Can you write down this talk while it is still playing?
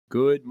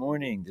Good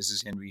morning. This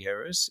is Henry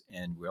Harris,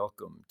 and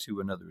welcome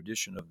to another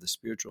edition of the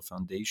Spiritual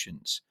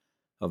Foundations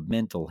of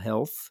Mental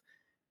Health.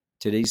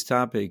 Today's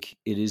topic,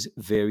 it is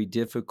very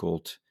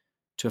difficult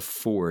to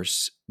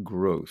force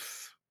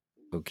growth.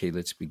 Okay,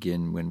 let's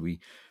begin. When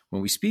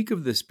we speak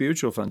of the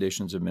spiritual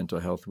foundations of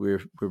mental health,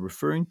 we're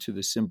referring to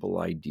the simple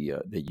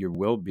idea that your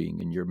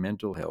well-being and your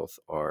mental health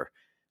are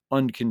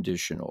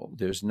unconditional.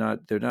 They're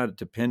not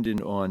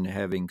dependent on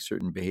having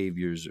certain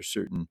behaviors or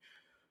certain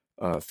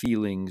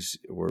feelings,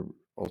 or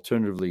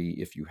alternatively,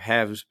 if you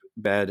have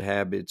bad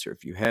habits or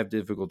if you have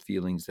difficult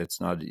feelings,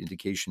 that's not an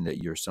indication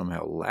that you're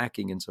somehow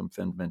lacking in some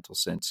fundamental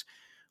sense.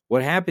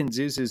 What happens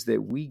is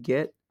that we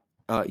get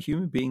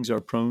human beings are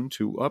prone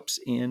to ups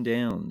and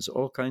downs,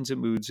 all kinds of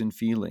moods and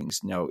feelings.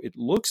 Now, it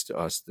looks to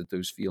us that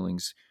those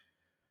feelings,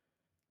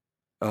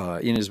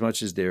 in as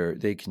much as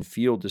they can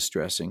feel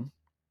distressing,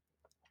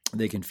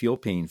 they can feel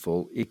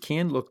painful, it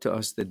can look to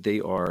us that they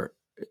are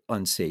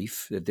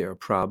unsafe, that they're a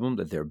problem,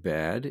 that they're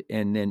bad.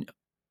 And then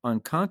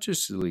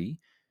unconsciously,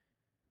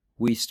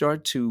 we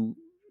start to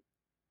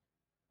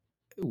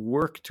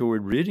work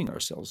toward ridding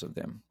ourselves of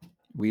them.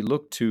 We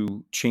look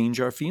to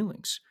change our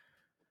feelings.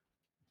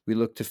 We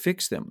look to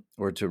fix them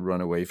or to run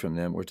away from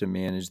them or to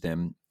manage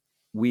them.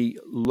 We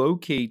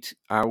locate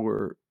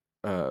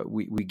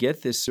we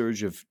get this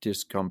surge of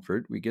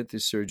discomfort. We get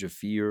this surge of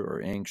fear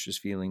or anxious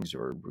feelings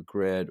or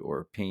regret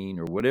or pain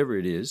or whatever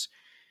it is.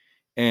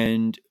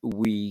 And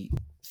we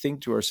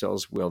think to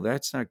ourselves, well,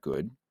 that's not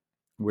good.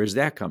 Where's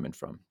that coming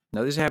from?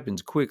 Now, this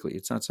happens quickly.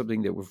 It's not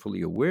something that we're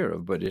fully aware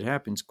of, but it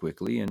happens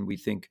quickly. And we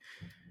think,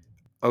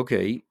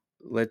 okay,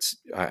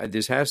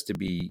 this has to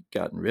be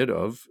gotten rid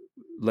of.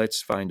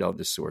 Let's find out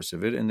the source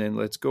of it, and then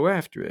let's go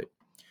after it.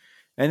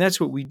 And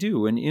that's what we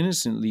do. And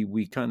innocently,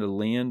 we kind of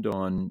land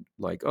on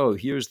like, oh,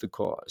 here's the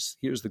cause.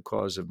 Here's the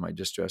cause of my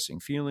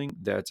distressing feeling.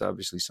 That's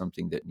obviously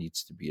something that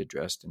needs to be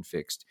addressed and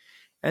fixed.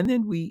 And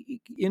then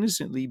we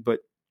innocently,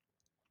 but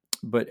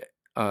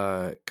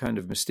kind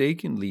of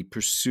mistakenly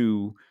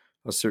pursue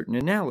a certain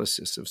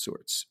analysis of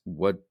sorts.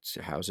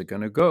 How's it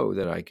going to go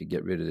that I could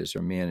get rid of this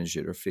or manage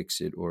it or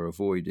fix it or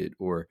avoid it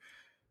or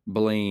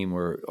blame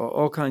or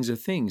all kinds of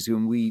things?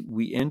 And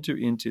we enter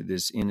into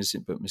this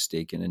innocent but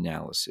mistaken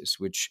analysis,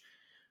 which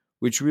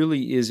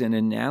really is an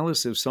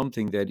analysis of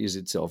something that is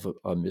itself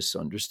a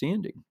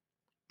misunderstanding.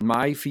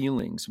 My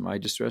feelings, my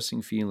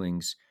distressing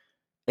feelings,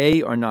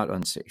 are not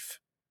unsafe.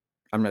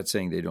 I'm not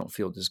saying they don't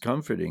feel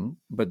discomforting,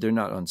 but they're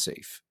not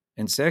unsafe.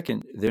 And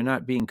second, they're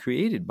not being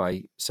created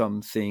by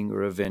something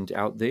or event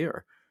out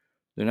there.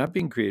 They're not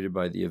being created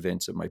by the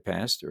events of my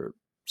past or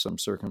some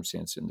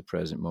circumstance in the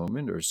present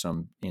moment or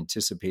some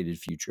anticipated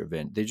future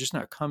event. They're just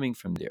not coming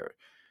from there.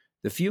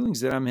 The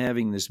feelings that I'm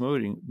having this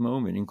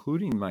moment,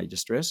 including my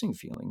distressing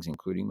feelings,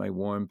 including my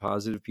warm,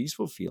 positive,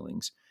 peaceful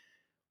feelings,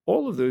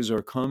 all of those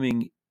are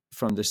coming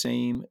from the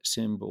same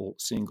single,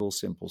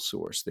 simple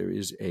source. There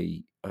is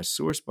a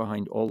source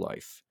behind all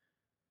life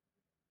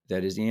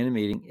that is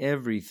animating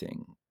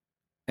everything.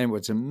 And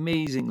what's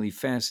amazingly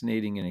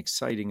fascinating and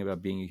exciting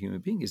about being a human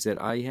being is that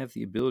I have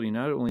the ability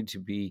not only to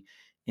be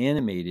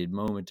animated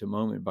moment to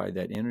moment by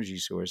that energy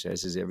source,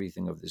 as is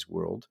everything of this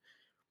world.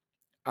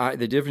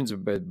 The difference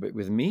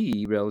with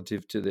me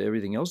relative to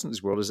everything else in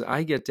this world is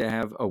I get to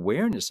have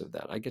awareness of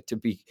that.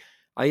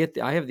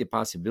 I have the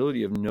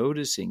possibility of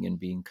noticing and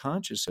being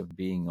conscious of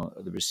being on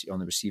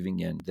the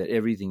receiving end, that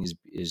everything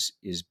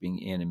is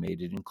being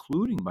animated,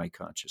 including my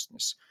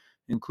consciousness,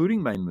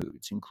 including my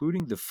moods,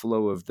 including the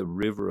flow of the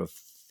river of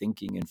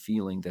thinking and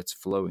feeling that's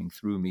flowing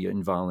through me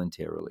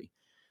involuntarily.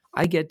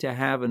 I get to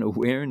have an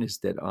awareness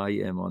that I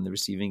am on the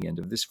receiving end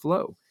of this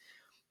flow.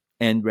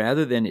 And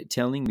rather than it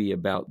telling me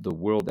about the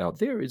world out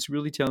there, it's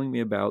really telling me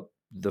about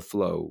the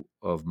flow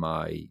of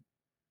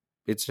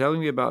it's telling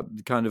me about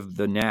kind of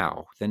the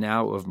now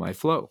of my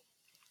flow.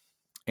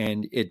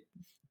 And it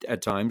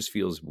at times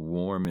feels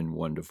warm and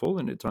wonderful,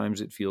 and at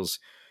times it feels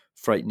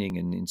frightening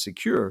and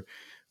insecure.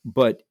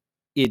 But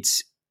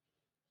it's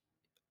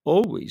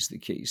always the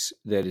case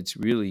that it's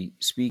really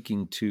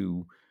speaking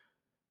to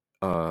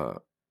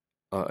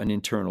an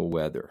internal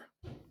weather.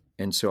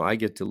 And so I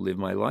get to live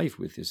my life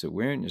with this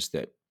awareness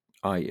that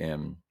I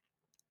am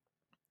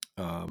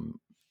I'm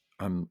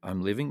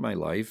living my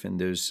life, and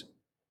there's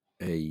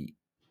a,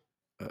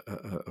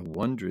 a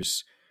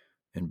wondrous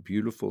and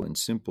beautiful and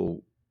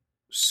simple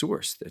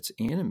source that's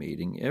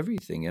animating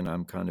everything, and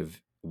I'm kind of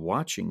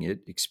watching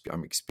it.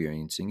 I'm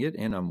experiencing it,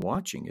 and I'm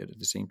watching it at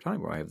the same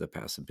time, where I have the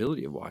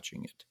possibility of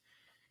watching it.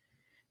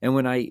 And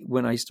when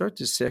I start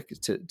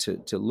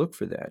to look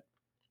for that,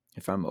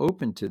 if I'm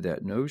open to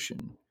that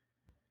notion,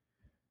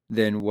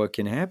 then what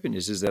can happen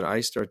is that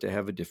I start to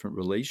have a different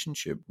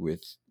relationship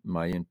with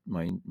my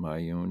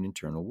own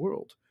internal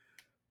world.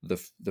 The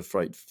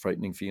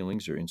frightening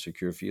feelings or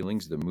insecure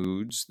feelings, the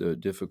moods, the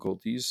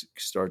difficulties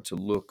start to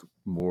look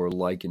more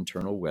like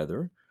internal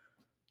weather.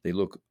 They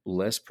look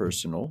less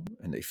personal,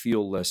 and they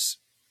feel less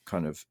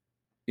kind of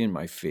in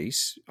my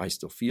face. I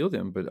still feel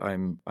them, but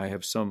I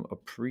have some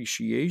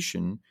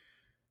appreciation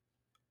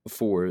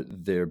for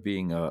there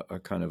being a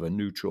kind of a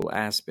neutral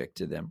aspect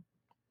to them.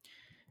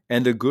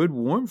 And the good,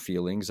 warm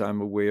feelings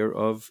I'm aware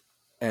of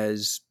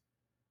as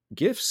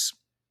gifts,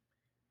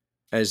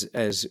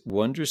 as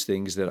wondrous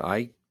things that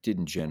I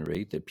didn't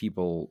generate, that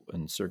people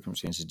and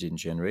circumstances didn't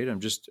generate.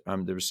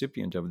 I'm the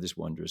recipient of this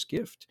wondrous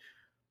gift.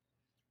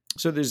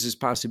 So there's this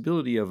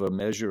possibility of a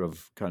measure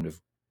of kind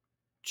of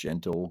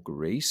gentle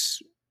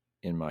grace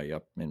in my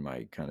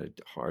kind of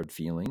hard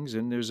feelings,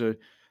 and there's a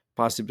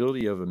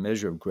possibility of a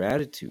measure of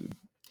gratitude.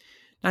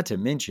 Not to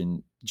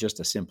mention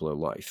just a simpler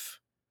life.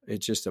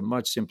 It's just a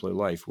much simpler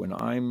life when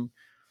I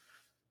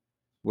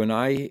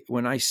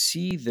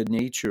see the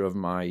nature of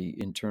my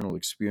internal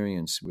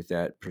experience with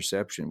that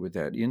perception, with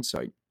that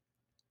insight.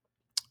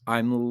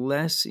 I'm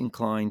less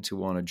inclined to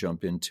want to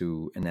jump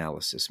into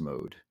analysis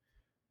mode.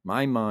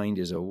 My mind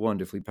is a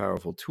wonderfully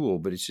powerful tool,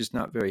 but it's just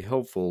not very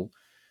helpful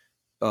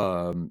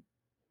um,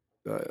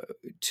 uh,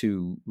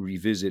 to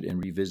revisit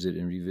and revisit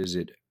and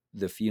revisit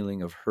the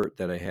feeling of hurt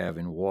that I have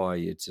and why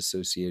it's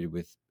associated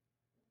with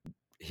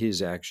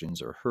his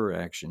actions or her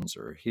actions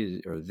or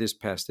his or this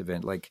past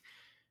event. Like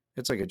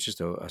it's like it's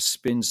just a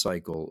spin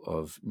cycle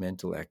of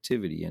mental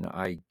activity, and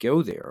I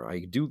go there. I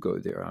do go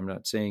there. I'm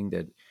not saying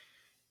that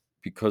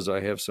because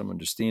I have some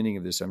understanding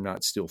of this, I'm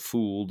not still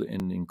fooled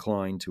and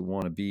inclined to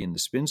want to be in the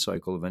spin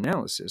cycle of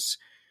analysis.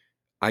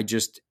 I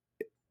just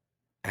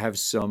have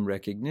some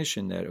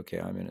recognition that, okay,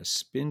 I'm in a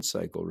spin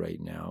cycle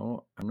right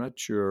now. I'm not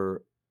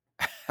sure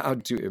how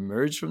to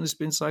emerge from the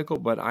spin cycle,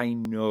 but I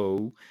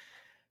know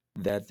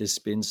that the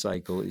spin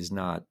cycle is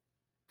not,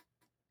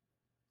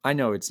 I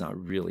know it's not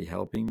really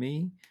helping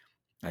me.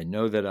 I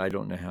know that I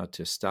don't know how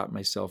to stop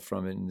myself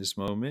from it in this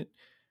moment.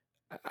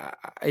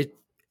 I,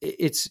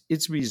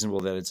 it's reasonable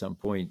that at some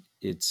point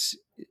it's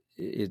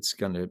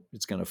gonna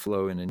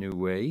flow in a new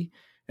way,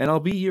 and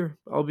I'll be here.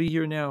 I'll be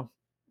here now.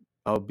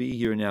 I'll be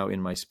here now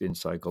in my spin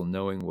cycle,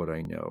 knowing what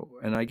I know,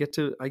 and I get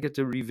to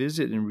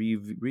revisit and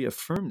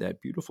reaffirm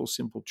that beautiful,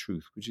 simple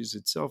truth, which is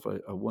itself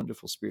a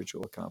wonderful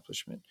spiritual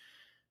accomplishment.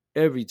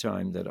 Every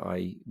time that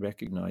I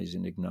recognize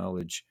and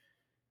acknowledge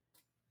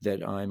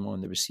that I'm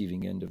on the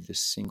receiving end of this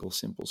single,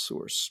 simple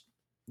source,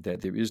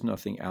 that there is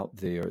nothing out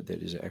there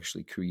that is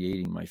actually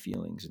creating my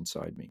feelings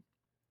inside me.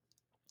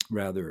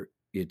 Rather,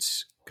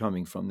 it's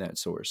coming from that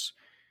source.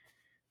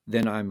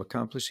 Then I'm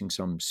accomplishing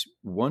some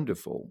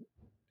wonderful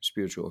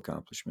spiritual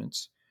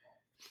accomplishments,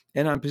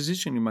 and I'm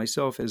positioning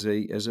myself as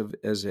a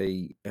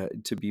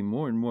to be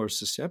more and more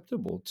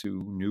susceptible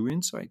to new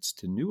insights,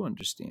 to new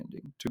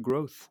understanding, to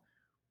growth.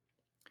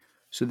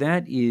 So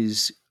that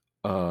is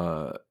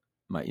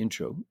my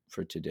intro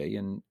for today,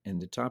 and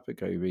the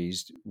topic I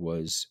raised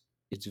was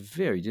it's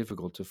very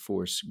difficult to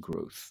force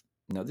growth.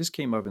 Now, this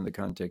came up in the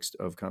context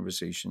of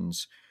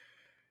conversations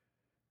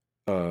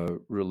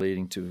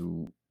relating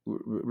to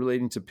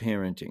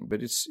parenting,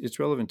 but it's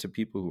relevant to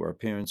people who are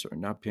parents or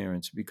not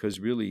parents, because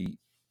really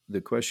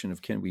the question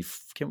of can we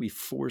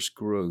force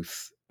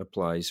growth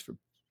applies for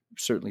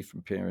certainly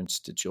from parents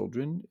to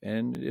children,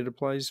 and it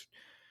applies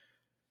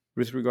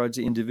with regard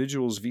to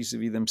individuals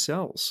vis-a-vis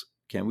themselves.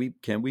 Can we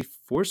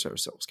force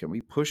ourselves? Can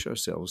we push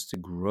ourselves to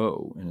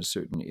grow in a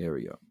certain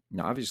area?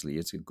 Now, obviously,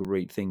 it's a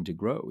great thing to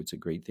grow. It's a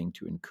great thing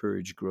to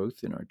encourage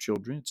growth in our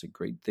children. It's a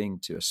great thing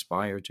to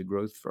aspire to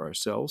growth for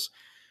ourselves.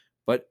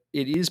 But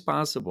it is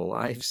possible,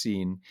 I've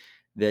seen,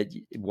 that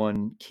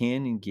one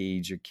can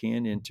engage or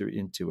can enter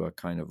into a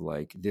kind of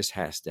like, this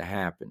has to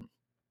happen.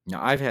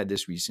 Now, I've had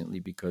this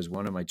recently because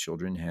one of my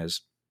children has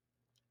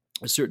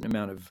a certain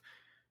amount of,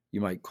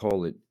 you might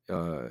call it,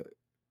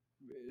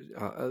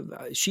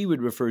 she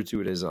would refer to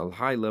it as a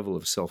high level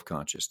of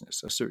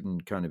self-consciousness, a certain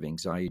kind of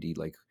anxiety,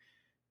 like,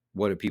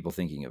 what are people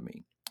thinking of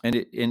me? And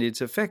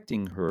it's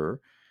affecting her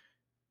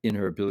in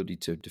her ability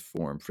to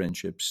form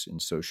friendships and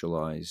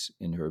socialize,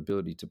 in her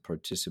ability to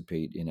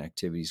participate in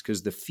activities,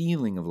 because the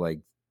feeling of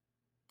like,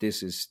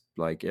 this is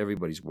like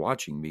everybody's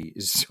watching me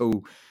is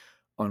so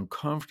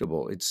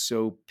uncomfortable. It's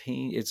so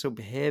heavy.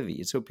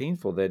 It's so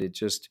painful that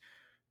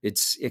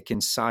it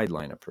can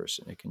sideline a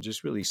person. It can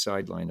just really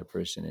sideline a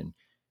person,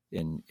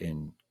 and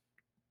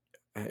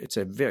it's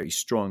a very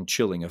strong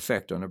chilling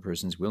effect on a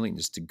person's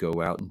willingness to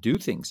go out and do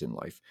things in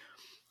life.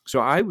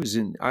 So I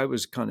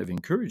was kind of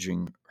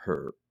encouraging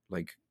her,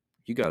 like,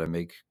 you got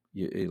to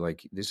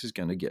like, this is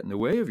going to get in the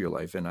way of your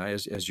life, and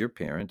as your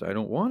parent, I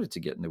don't want it to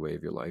get in the way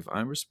of your life.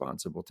 I'm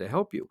responsible to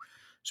help you,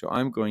 so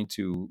I'm going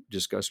to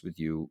discuss with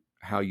you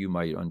how you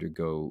might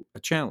undergo a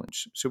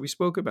challenge. So we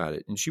spoke about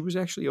it, and she was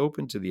actually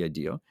open to the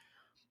idea,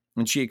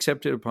 and she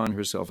accepted upon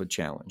herself a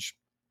challenge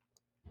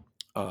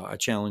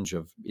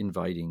of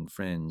inviting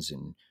friends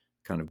and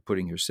kind of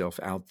putting herself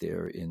out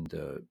there in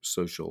the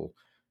social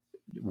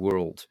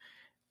world.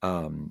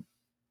 Um,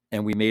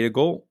 and we made a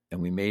goal,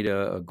 and we made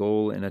a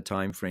goal and a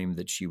time frame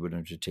that she would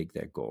undertake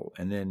that goal.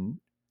 And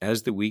then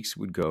as the weeks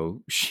would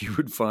go, she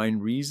would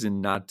find reason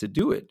not to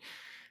do it.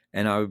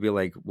 And I would be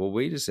like, well,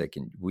 wait a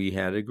second, we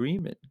had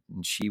agreement.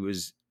 And she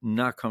was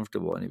not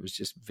comfortable, and it was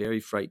just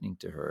very frightening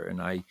to her. And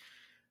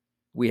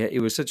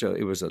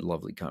it was a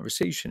lovely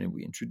conversation, and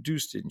we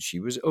introduced it, and she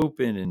was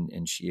open,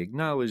 and she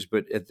acknowledged,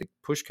 but at the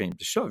push came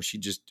to shove, she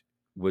just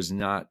was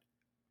not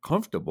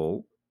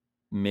comfortable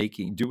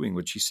doing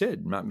what she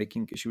said,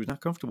 she was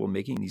not comfortable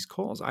making these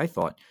calls. I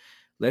thought,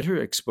 let her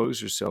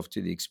expose herself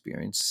to the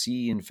experience,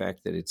 see in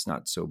fact that it's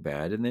not so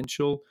bad, and then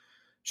she'll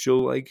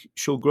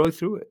grow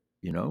through it.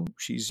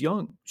 She's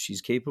young,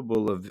 she's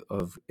capable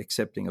of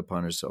accepting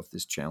upon herself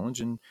this challenge,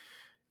 and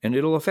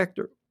it'll affect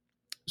her.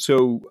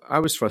 So I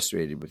was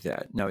frustrated with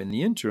that. Now, in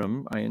the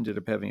interim, I ended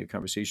up having a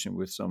conversation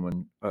with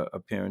someone, a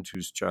parent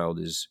whose child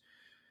is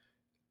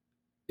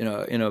in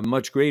a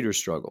much greater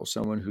struggle,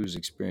 someone who's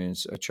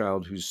experienced a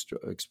child whose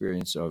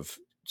experience of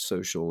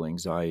social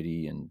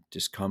anxiety and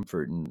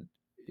discomfort and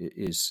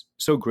is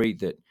so great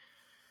that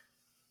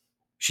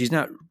she's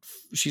not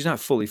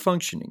fully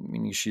functioning.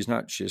 Meaning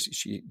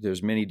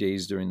there's many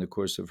days during the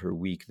course of her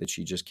week that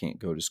she just can't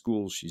go to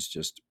school. She's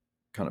just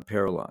kind of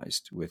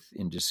paralyzed with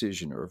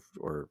indecision or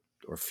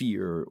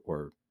fear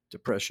or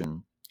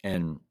depression.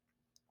 And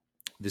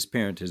this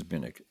parent has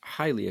been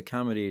highly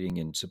accommodating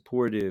and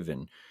supportive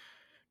and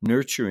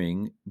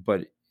nurturing,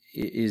 but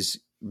is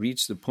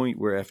reached the point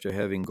where, after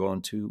having gone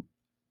to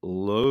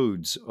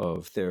loads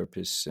of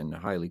therapists and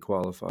highly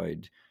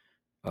qualified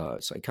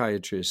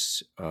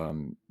psychiatrists,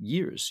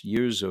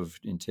 years of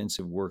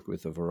intensive work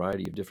with a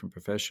variety of different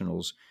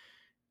professionals,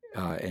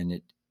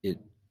 and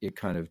it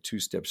kind of 2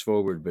 steps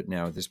forward, but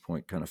now at this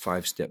point kind of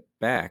 5 step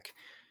back.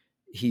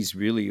 He's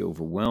really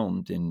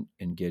overwhelmed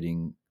and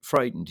getting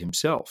frightened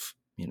himself.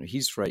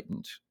 He's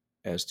frightened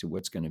as to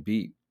what's going to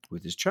be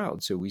with his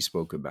child. So we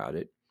spoke about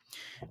it.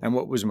 And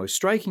what was most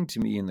striking to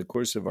me in the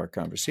course of our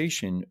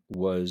conversation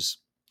was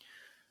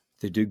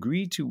the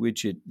degree to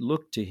which it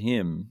looked to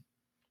him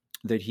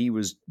that he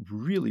was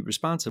really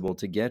responsible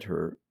to get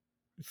her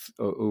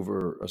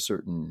over a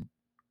certain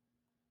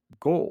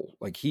goal.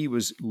 Like, he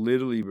was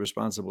literally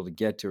responsible to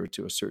get her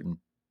to a certain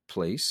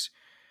place,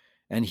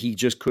 and he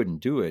just couldn't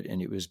do it.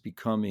 And it was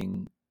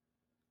becoming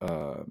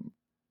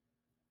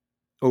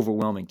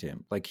overwhelming to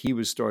him. Like, he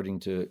was starting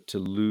to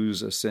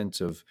lose a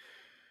sense of,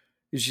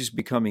 he's just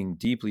becoming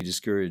deeply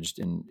discouraged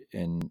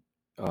and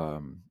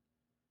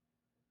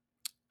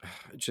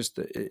just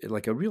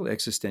like a real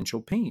existential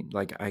pain.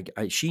 Like,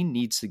 she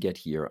needs to get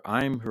here.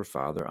 I'm her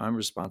father. I'm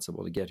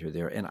responsible to get her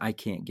there, and I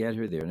can't get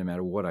her there no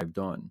matter what I've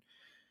done.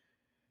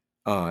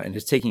 And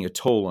it's taking a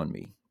toll on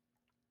me.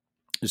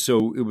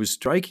 So it was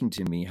striking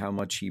to me how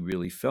much he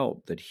really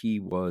felt that he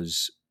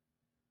was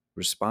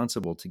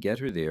responsible to get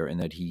her there, and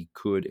that he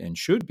could and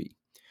should be.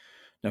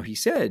 Now, he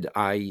said,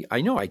 I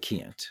know I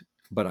can't,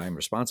 but I'm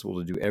responsible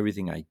to do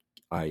everything I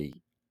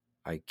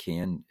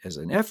can as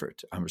an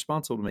effort. I'm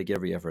responsible to make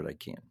every effort I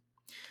can.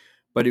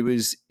 But it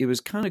was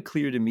kind of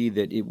clear to me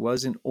that it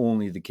wasn't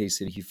only the case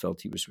that he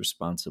felt he was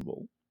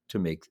responsible to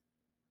make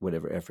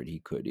whatever effort he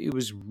could. It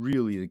was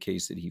really the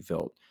case that he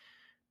felt,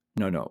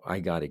 no, I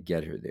got to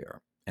get her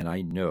there. And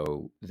I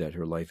know that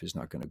her life is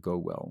not going to go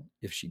well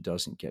if she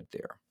doesn't get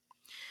there.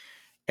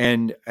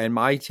 And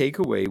my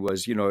takeaway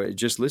was,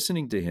 just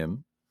listening to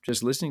him,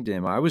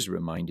 I was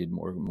reminded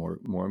more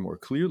and more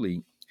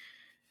clearly,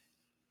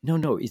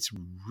 no, it's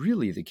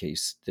really the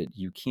case that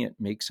you can't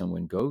make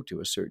someone go to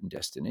a certain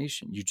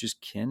destination. You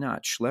just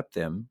cannot schlep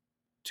them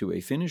to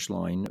a finish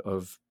line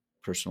of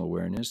personal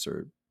awareness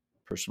or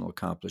personal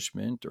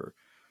accomplishment or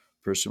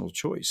personal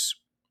choice.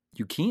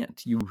 You can't.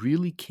 You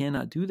really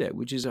cannot do that,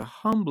 which is a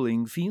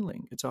humbling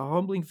feeling. It's a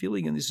humbling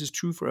feeling, and this is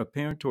true for a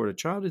parent toward a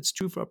child. It's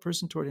true for a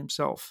person toward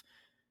himself.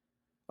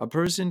 A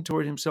person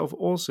toward himself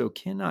also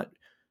cannot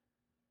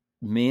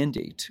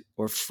mandate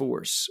or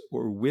force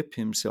or whip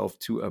himself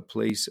to a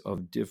place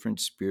of different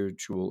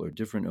spiritual or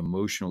different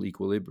emotional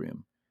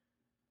equilibrium.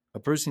 A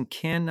person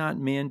cannot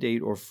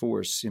mandate or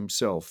force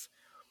himself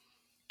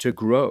to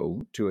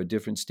grow to a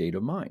different state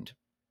of mind.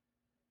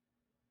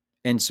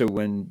 And so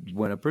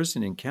when a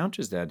person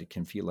encounters that, it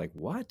can feel like,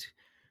 what?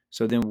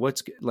 So then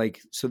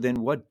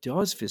what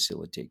does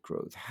facilitate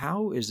growth?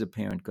 How is a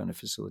parent going to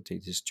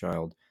facilitate this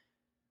child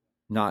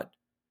not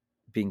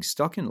being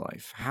stuck in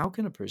life? How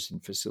can a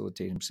person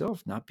facilitate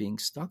himself not being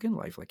stuck in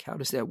life? Like, how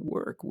does that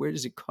work? Where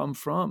does it come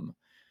from?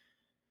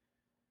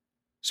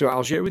 So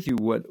I'll share with you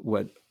what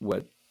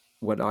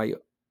I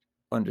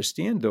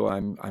understand, though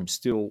I'm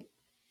still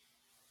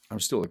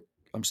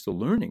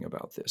learning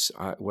about this.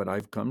 What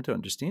I've come to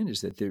understand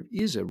is that there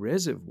is a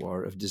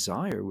reservoir of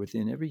desire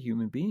within every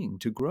human being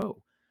to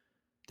grow.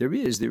 There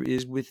is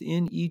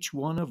within each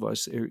one of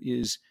us. There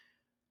is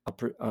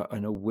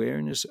an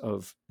awareness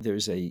of there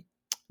is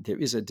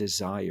a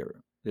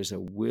desire. There's a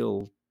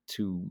will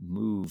to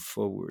move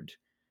forward,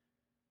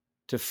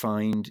 to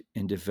find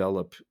and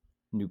develop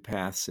new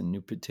paths and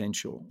new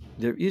potential.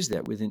 There is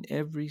that within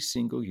every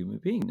single human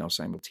being. Now,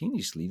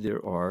 simultaneously,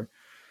 there are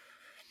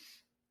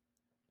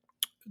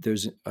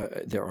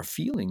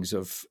feelings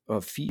of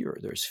fear.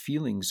 There's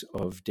feelings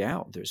of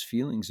doubt. There's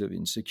feelings of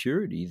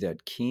insecurity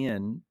that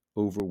can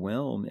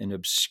overwhelm and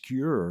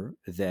obscure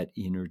that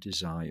inner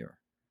desire.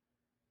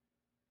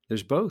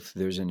 There's both.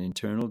 There's an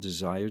internal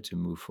desire to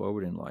move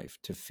forward in life,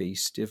 to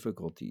face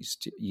difficulties,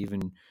 to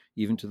even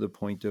to the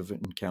point of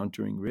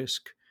encountering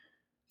risk.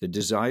 The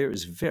desire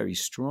is very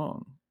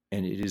strong,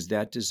 and it is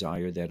that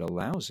desire that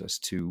allows us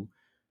to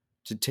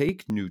to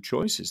take new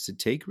choices, to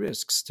take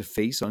risks, to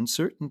face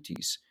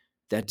uncertainties.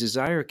 That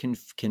desire can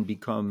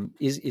become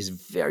is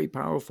very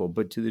powerful,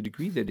 but to the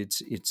degree that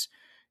it's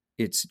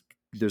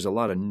there's a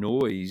lot of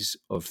noise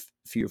of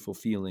fearful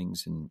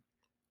feelings and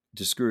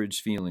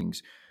discouraged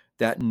feelings.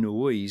 That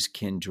noise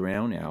can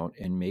drown out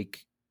and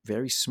make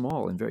very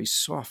small and very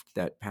soft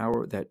that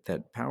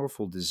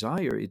powerful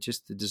desire.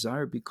 The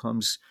desire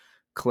becomes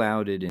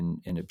clouded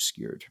and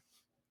obscured,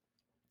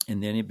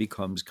 and then it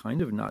becomes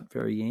kind of not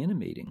very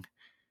animating.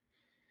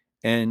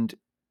 And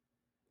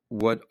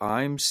what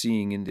I'm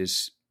seeing in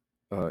this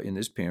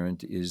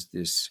parent is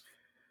the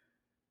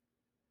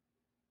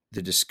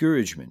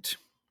discouragement,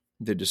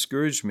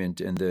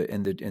 and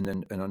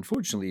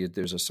unfortunately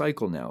there's a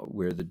cycle now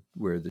where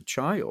the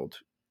child,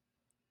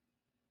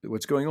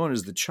 what's going on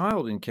is the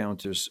child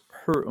encounters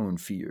her own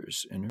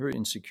fears and her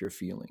insecure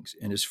feelings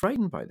and is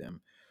frightened by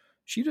them.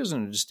 She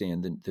doesn't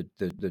understand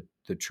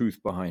the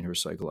truth behind her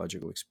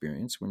psychological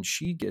experience. When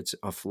she gets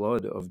a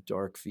flood of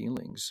dark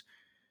feelings,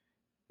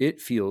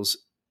 it feels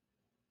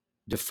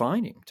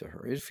defining to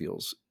her. It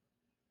feels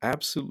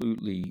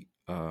absolutely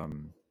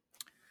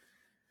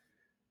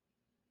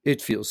it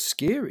feels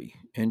scary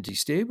and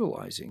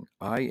destabilizing.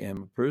 I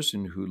am a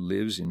person who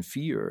lives in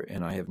fear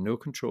and I have no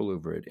control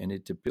over it, and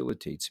it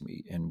debilitates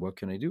me. And what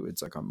can I do?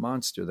 It's like a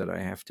monster that I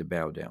have to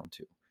bow down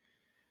to.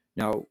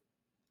 Now,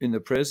 in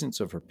the presence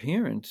of her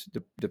parent,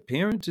 the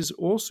parent is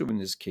also in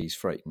this case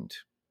frightened.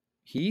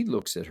 He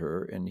looks at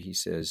her and he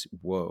says,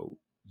 "Whoa,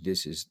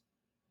 this is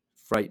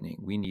frightening.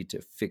 We need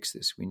to fix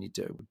this. We need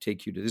to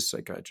take you to this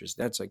psychiatrist,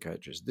 this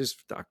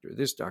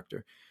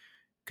doctor,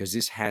 because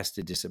this has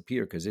to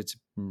disappear because it's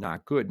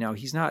not good." Now,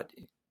 he's not,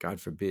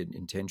 God forbid,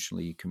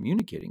 intentionally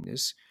communicating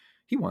this.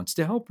 He wants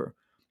to help her.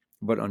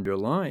 But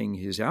underlying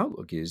his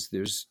outlook is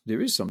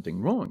there is something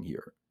wrong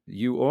here.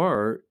 You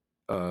are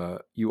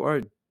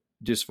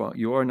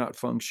not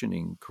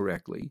functioning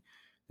correctly.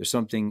 There's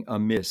something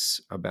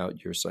amiss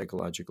about your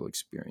psychological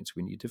experience.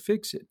 We need to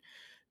fix it.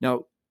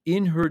 Now,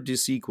 in her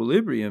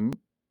disequilibrium,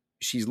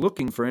 she's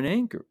looking for an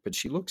anchor, but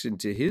she looks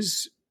into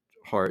his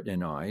heart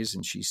and eyes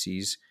and she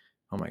sees,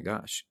 oh my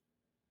gosh,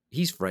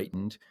 he's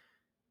frightened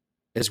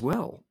as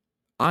well.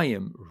 I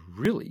am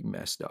really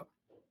messed up.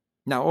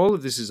 Now, all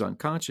of this is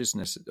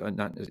unconsciousness.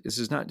 This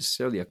is not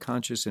necessarily a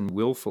conscious and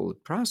willful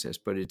process,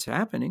 but it's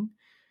happening.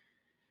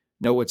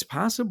 Now, what's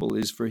possible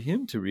is for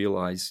him to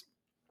realize,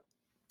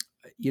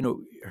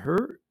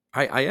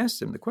 I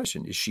asked him the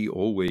question, is she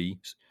always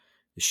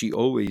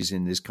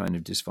in this kind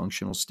of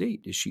dysfunctional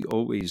state? Is she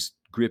always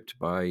gripped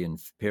by and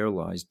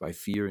paralyzed by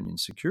fear and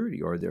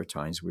insecurity? Or are there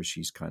times where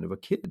she's kind of a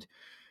kid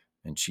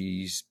and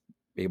she's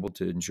able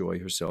to enjoy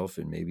herself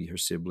and maybe her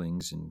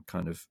siblings and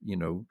kind of,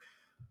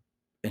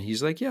 and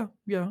he's like, yeah,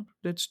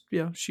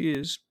 she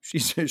is. She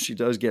says she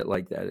does get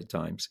like that at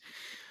times.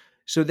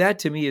 So that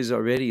to me is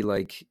already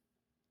like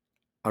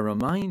a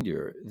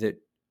reminder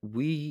that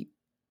we're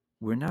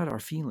not our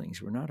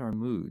feelings, we're not our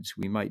moods.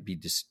 We might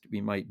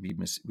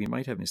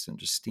have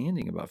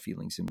misunderstanding about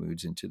feelings and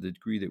moods, and to the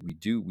degree that we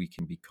do, we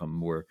become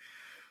more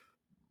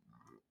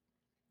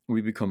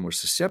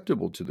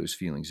susceptible to those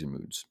feelings and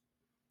moods.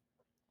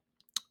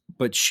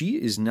 But she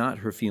is not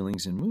her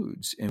feelings and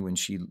moods, and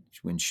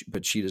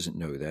but she doesn't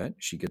know that.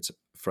 She gets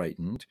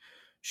frightened.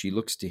 She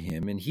looks to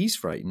him, and he's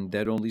frightened.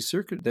 That only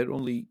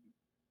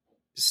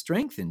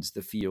strengthens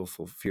the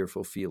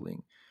fearful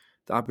feeling.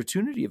 The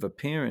opportunity of a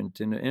parent,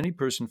 and any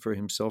person for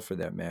himself for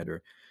that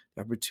matter,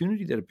 the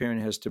opportunity that a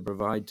parent has to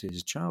provide to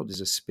his child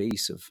is a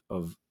space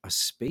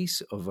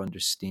of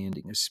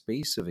understanding, a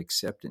space of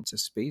acceptance, a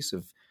space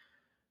of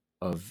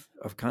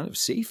kind of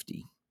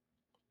safety.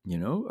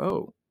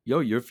 Oh,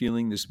 you're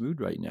feeling this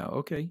mood right now.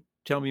 Okay,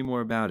 tell me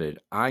more about it.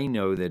 I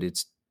know that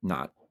it's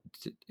not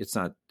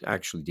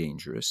actually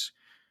dangerous,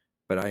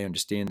 but I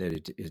understand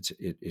that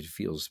it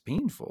feels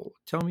painful.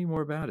 Tell me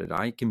more about it.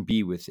 I can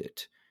be with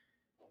it.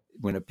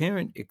 When a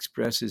parent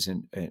expresses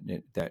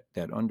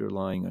that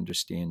underlying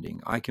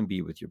understanding, I can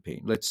be with your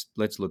pain. Let's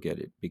look at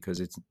it, because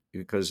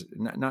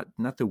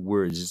not the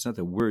words. It's not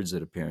the words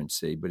that a parent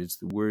say, but it's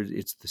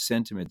the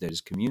sentiment that is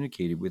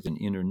communicated with an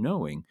inner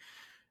knowing.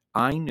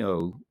 I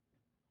know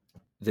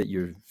that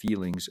your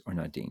feelings are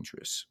not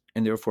dangerous,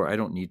 and therefore I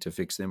don't need to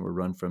fix them or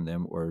run from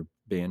them or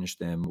banish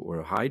them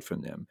or hide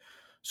from them.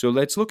 So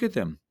let's look at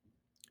them.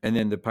 And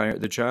then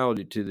the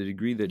child, to the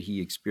degree that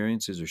he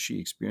experiences or she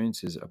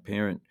experiences a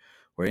parent,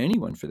 or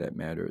anyone for that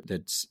matter,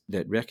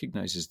 that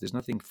recognizes there's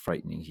nothing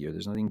frightening here,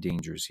 there's nothing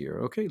dangerous here.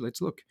 Okay,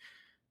 let's look.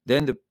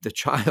 Then the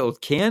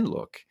child can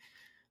look.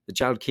 The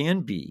child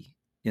can be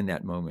in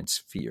that moment's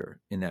fear,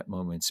 in that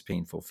moment's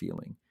painful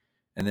feeling.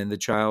 And then the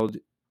child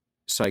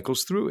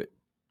cycles through it.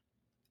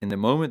 In the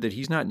moment that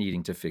he's not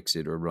needing to fix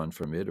it or run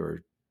from it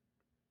or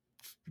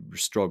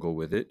struggle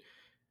with it,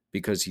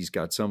 because he's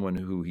got someone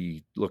who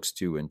he looks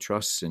to and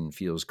trusts and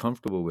feels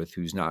comfortable with,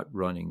 who's not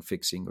running,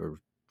 fixing,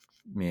 or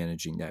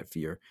managing that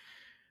fear,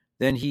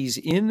 then he's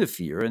in the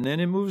fear, and then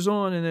it moves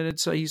on, and then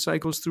he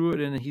cycles through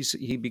it, and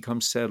he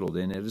becomes settled.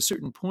 And at a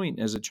certain point,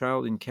 as a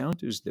child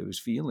encounters those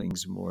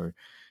feelings more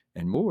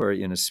and more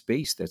in a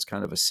space that's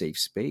kind of a safe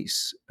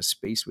space, a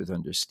space with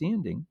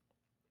understanding,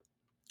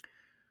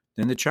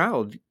 then the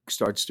child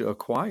starts to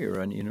acquire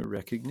an inner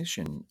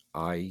recognition.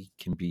 I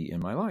can be in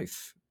my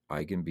life.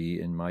 I can be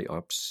in my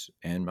ups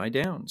and my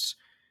downs.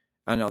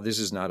 I know this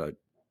is not a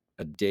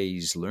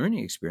day's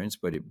learning experience,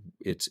 but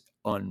it's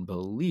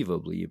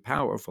unbelievably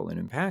powerful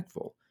and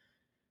impactful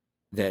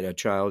that a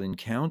child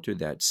encountered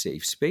that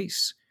safe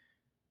space.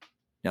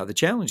 Now, the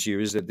challenge here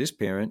is that this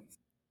parent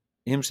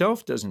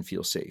himself doesn't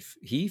feel safe.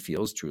 He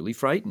feels truly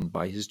frightened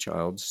by his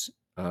child's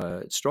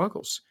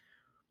struggles.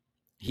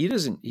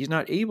 He's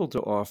not able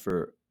to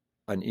offer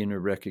an inner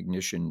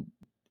recognition.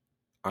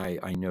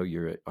 I know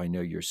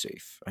you're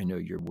safe. I know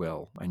you're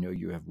well. I know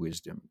you have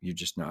wisdom. You're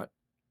just not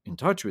in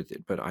touch with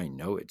it, but I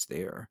know it's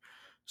there.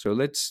 So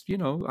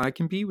I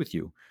can be with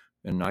you,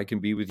 and I can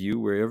be with you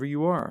wherever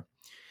you are.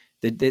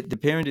 The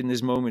parent in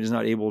this moment is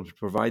not able to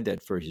provide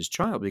that for his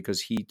child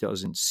because he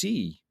hasn't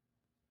seen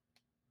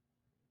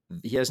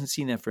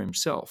that for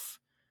himself.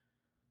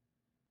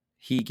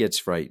 He gets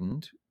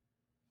frightened.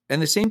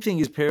 And the same thing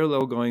is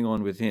parallel going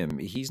on with him.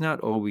 He's not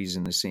always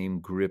in the same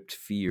gripped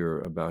fear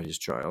about his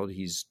child.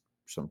 He's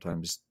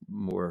sometimes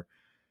more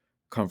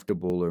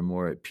comfortable or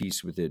more at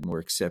peace with it, more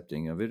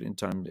accepting of it.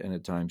 And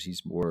at times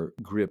he's more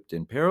gripped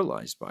and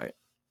paralyzed by it.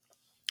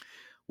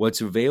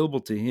 What's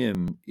available to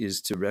him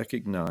is to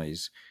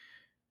recognize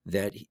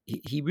that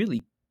he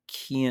really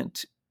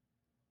can't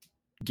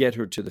get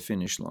her to the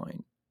finish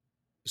line.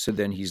 So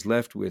then he's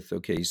left with,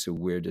 okay, so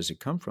where does it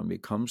come from?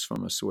 It comes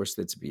from a source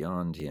that's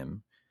beyond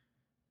him.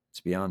 It's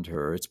beyond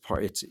her.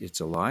 It's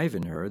alive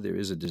in her. There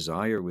is a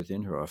desire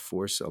within her, a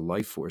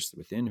life force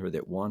within her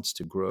that wants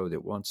to grow,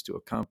 that wants to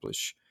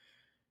accomplish.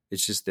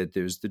 It's just that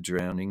there's the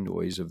drowning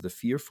noise of the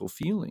fearful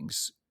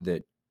feelings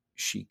that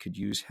she could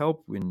use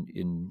help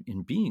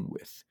in being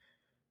with.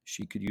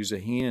 She could use a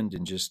hand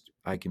and just,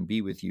 I can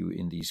be with you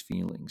in these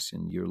feelings,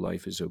 and your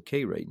life is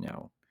okay right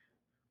now.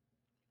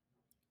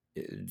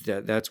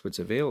 That's what's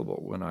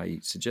available. When I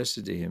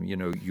suggested to him,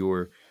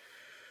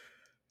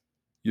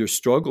 your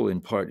struggle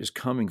in part is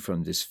coming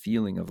from this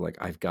feeling of like,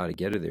 I've got to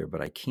get her there,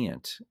 but I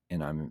can't,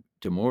 and I'm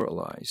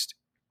demoralized.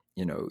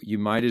 You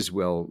might as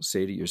well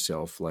say to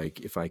yourself, like,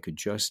 if I could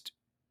just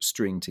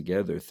string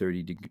together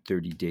 30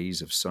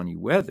 days of sunny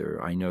weather,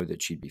 I know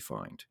that she'd be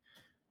fine.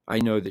 I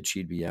know that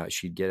she'd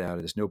get out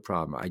of this, no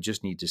problem. I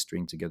just need to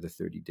string together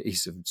 30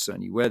 days of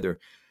sunny weather.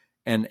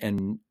 And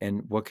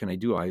what can I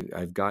do?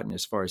 I've gotten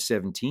as far as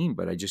 17,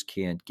 but I just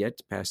can't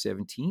get past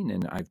 17.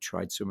 And I've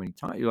tried so many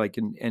times,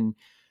 and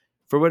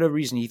for whatever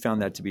reason, he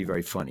found that to be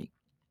very funny.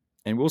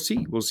 And we'll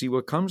see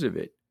what comes of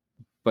it.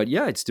 But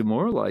yeah, it's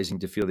demoralizing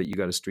to feel that you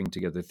got to string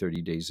together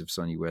 30 days of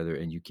sunny weather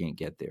and you can't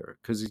get there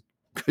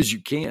because you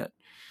can't.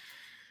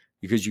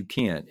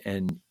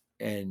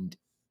 And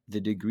the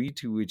degree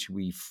to which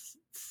we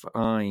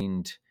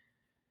find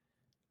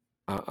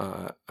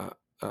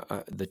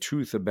the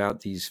truth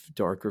about these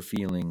darker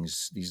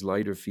feelings, these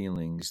lighter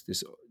feelings,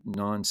 this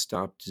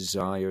nonstop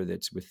desire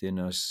that's within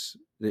us,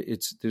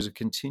 there's a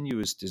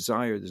continuous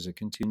desire, there's a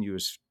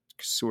continuous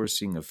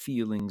sourcing of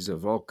feelings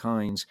of all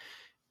kinds.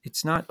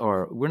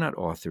 We're not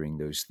authoring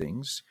those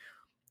things.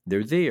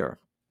 They're there.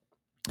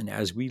 And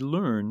as we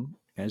learn,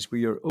 as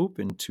we are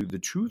open to the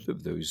truth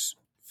of those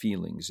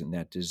feelings and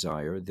that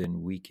desire,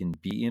 then we can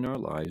be in our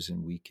lives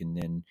and we can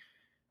then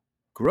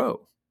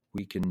grow.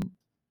 We can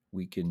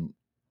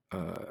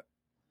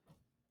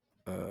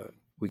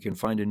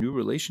find a new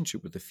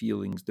relationship with the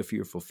feelings, the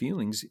fearful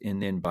feelings,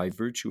 and then by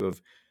virtue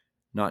of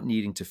not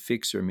needing to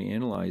fix or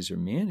analyze or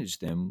manage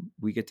them,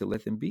 we get to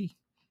let them be.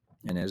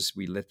 And as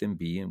we let them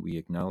be and we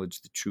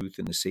acknowledge the truth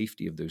and the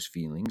safety of those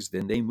feelings,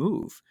 then they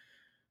move.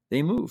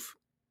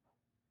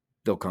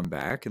 They'll come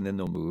back and then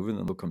they'll move and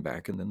then they'll come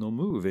back and then they'll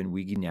move, and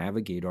we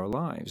navigate our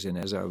lives. And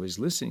as I was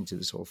listening to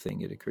this whole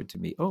thing, it occurred to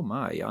me, oh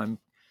my, I'm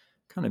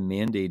kind of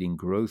mandating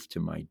growth to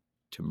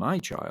my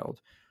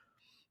child.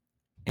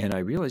 And I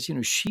realized,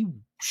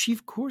 she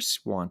of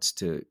course wants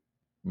to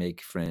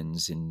make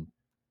friends and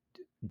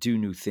do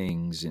new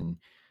things, and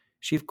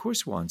she of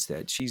course wants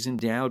that. She's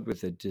endowed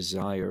with a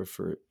desire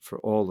for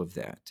all of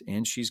that,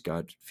 and she's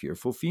got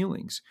fearful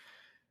feelings.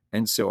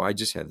 And so I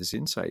just had this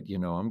insight,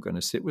 I'm going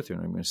to sit with her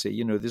and I'm going to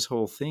say, this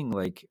whole thing,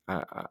 like,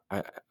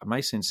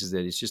 my sense is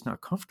that it's just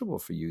not comfortable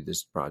for you,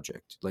 this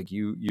project. Like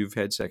you've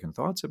had second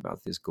thoughts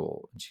about this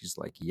goal. And she's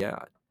like, yeah,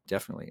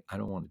 definitely. I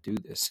don't want to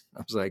do this.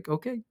 I was like,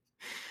 okay.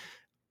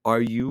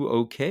 Are you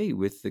okay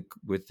with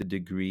the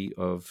degree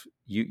of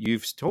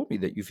you've told me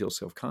that you feel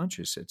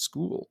self-conscious at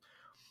school.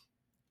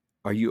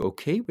 Are you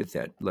okay with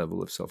that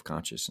level of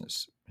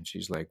self-consciousness? And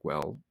she's like,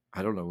 well,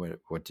 I don't know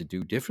what to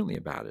do differently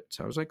about it.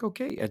 So I was like,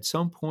 okay, at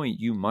some point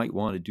you might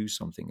want to do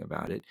something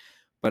about it,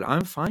 but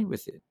I'm fine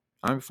with it.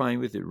 I'm fine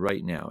with it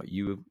right now.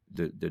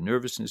 The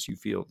nervousness you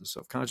feel, the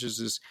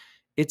self-consciousness,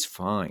 it's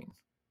fine.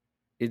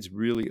 It's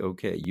really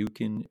okay. You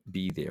can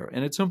be there.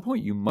 And at some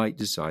point you might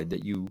decide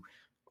that you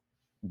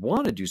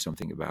want to do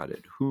something about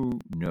it. Who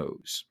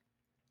knows?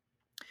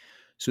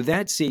 So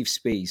that safe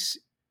space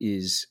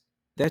is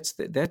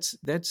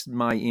that's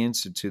my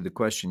answer to the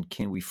question: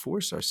 can we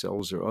force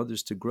ourselves or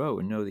others to grow?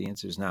 And no, the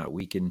answer is not.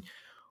 We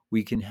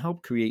can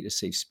help create a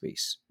safe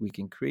space. We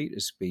can create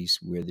a space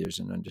where there's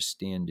an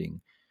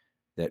understanding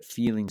that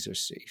feelings are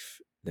safe,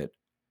 that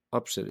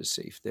upset is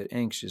safe, that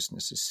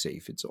anxiousness is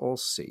safe. It's all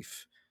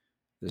safe.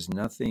 There's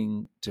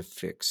nothing to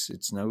fix.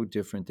 It's no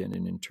different than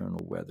an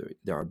internal weather.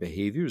 There are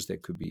behaviors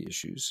that could be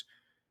issues.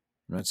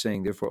 I'm not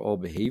saying therefore all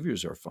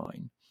behaviors are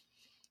fine,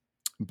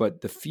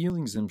 but the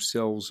feelings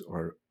themselves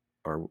are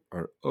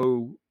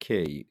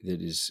okay.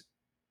 That is,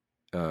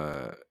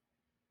 uh,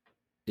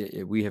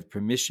 we have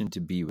permission to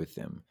be with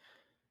them.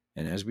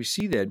 And as we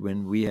see that,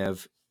 when we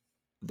have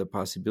the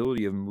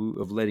possibility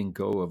of letting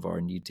go of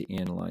our need to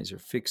analyze or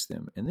fix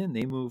them, and then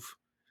they move,